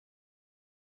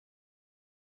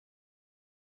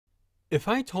If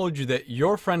I told you that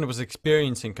your friend was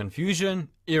experiencing confusion,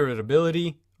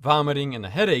 irritability, vomiting, and a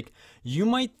headache, you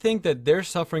might think that they're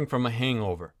suffering from a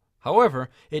hangover. However,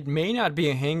 it may not be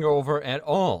a hangover at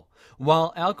all.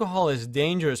 While alcohol is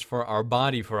dangerous for our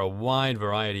body for a wide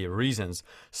variety of reasons,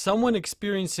 someone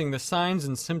experiencing the signs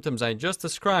and symptoms I just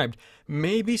described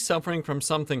may be suffering from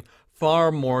something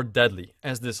far more deadly,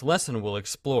 as this lesson will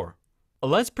explore.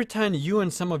 Let's pretend you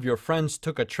and some of your friends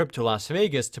took a trip to Las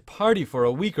Vegas to party for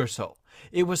a week or so.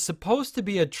 It was supposed to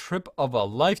be a trip of a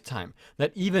lifetime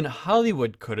that even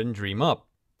Hollywood couldn't dream up.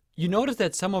 You notice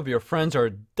that some of your friends are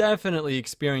definitely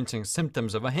experiencing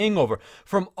symptoms of a hangover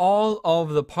from all of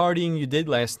the partying you did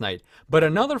last night, but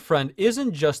another friend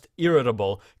isn't just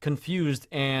irritable, confused,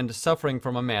 and suffering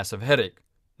from a massive headache.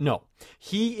 No,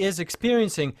 he is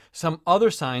experiencing some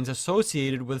other signs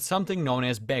associated with something known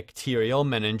as bacterial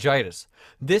meningitis.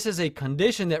 This is a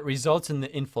condition that results in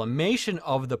the inflammation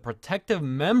of the protective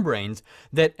membranes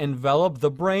that envelop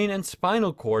the brain and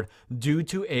spinal cord due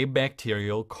to a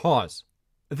bacterial cause.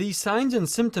 These signs and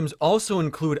symptoms also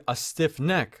include a stiff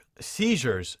neck,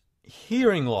 seizures,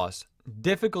 hearing loss,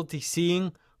 difficulty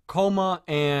seeing, coma,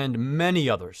 and many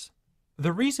others.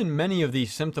 The reason many of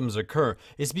these symptoms occur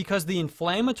is because the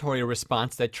inflammatory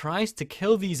response that tries to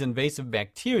kill these invasive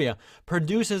bacteria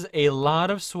produces a lot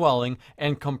of swelling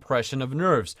and compression of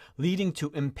nerves, leading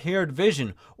to impaired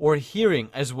vision or hearing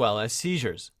as well as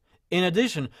seizures. In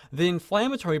addition, the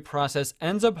inflammatory process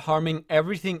ends up harming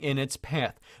everything in its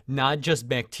path, not just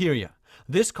bacteria.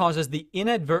 This causes the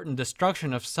inadvertent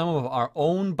destruction of some of our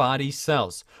own body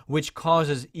cells, which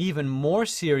causes even more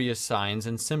serious signs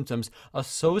and symptoms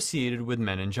associated with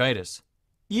meningitis.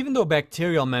 Even though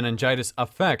bacterial meningitis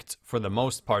affects, for the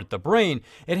most part, the brain,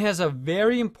 it has a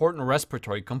very important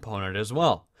respiratory component as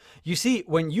well. You see,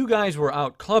 when you guys were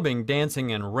out clubbing,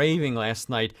 dancing, and raving last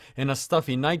night in a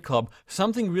stuffy nightclub,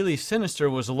 something really sinister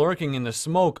was lurking in the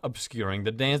smoke obscuring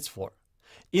the dance floor.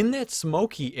 In that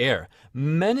smoky air,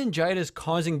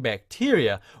 meningitis-causing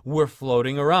bacteria were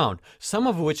floating around, some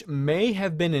of which may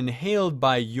have been inhaled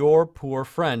by your poor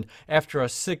friend after a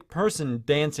sick person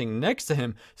dancing next to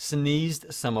him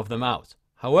sneezed some of them out.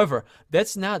 However,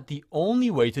 that's not the only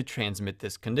way to transmit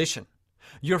this condition.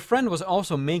 Your friend was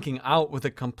also making out with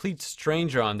a complete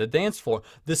stranger on the dance floor,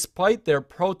 despite their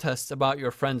protests about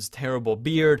your friend's terrible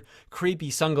beard, creepy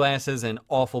sunglasses, and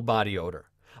awful body odor.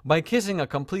 By kissing a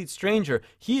complete stranger,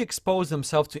 he exposed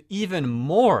himself to even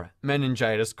more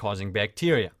meningitis-causing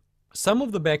bacteria. Some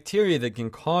of the bacteria that can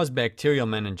cause bacterial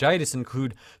meningitis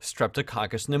include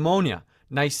Streptococcus pneumonia,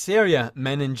 Neisseria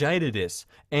meningitidis,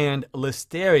 and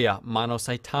Listeria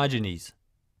monocytogenes.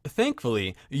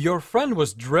 Thankfully, your friend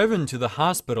was driven to the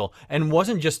hospital and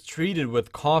wasn't just treated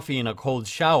with coffee and a cold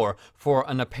shower for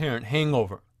an apparent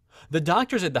hangover. The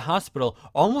doctors at the hospital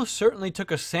almost certainly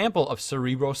took a sample of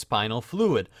cerebrospinal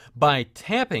fluid by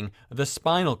tapping the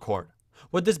spinal cord.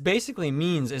 What this basically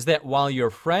means is that while your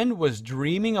friend was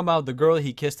dreaming about the girl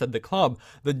he kissed at the club,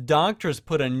 the doctors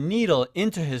put a needle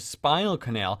into his spinal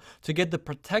canal to get the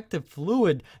protective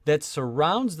fluid that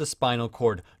surrounds the spinal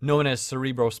cord, known as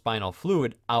cerebrospinal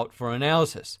fluid, out for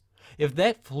analysis. If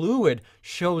that fluid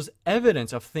shows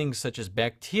evidence of things such as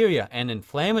bacteria and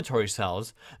inflammatory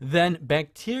cells, then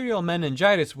bacterial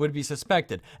meningitis would be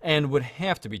suspected and would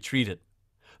have to be treated.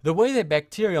 The way that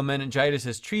bacterial meningitis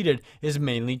is treated is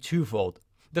mainly twofold.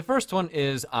 The first one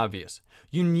is obvious.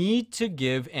 You need to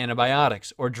give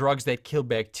antibiotics or drugs that kill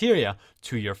bacteria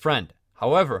to your friend.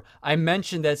 However, I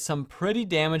mentioned that some pretty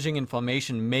damaging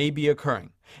inflammation may be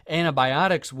occurring.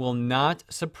 Antibiotics will not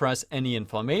suppress any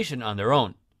inflammation on their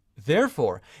own.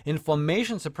 Therefore,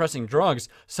 inflammation-suppressing drugs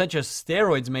such as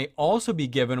steroids may also be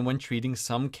given when treating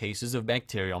some cases of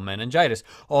bacterial meningitis,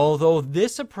 although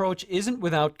this approach isn't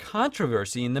without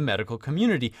controversy in the medical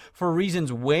community for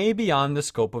reasons way beyond the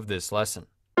scope of this lesson.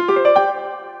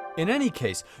 In any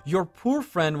case, your poor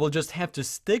friend will just have to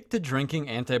stick to drinking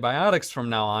antibiotics from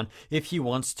now on if he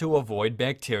wants to avoid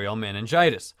bacterial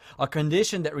meningitis, a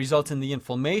condition that results in the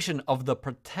inflammation of the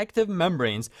protective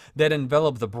membranes that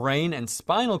envelop the brain and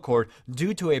spinal cord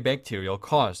due to a bacterial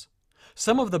cause.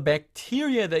 Some of the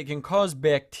bacteria that can cause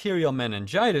bacterial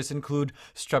meningitis include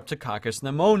Streptococcus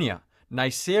pneumonia,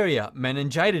 Neisseria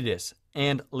meningitidis,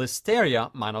 and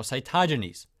Listeria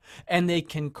monocytogenes. And they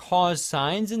can cause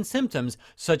signs and symptoms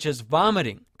such as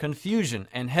vomiting, confusion,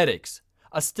 and headaches,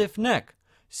 a stiff neck,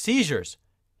 seizures,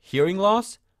 hearing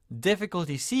loss,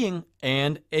 difficulty seeing,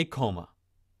 and a coma.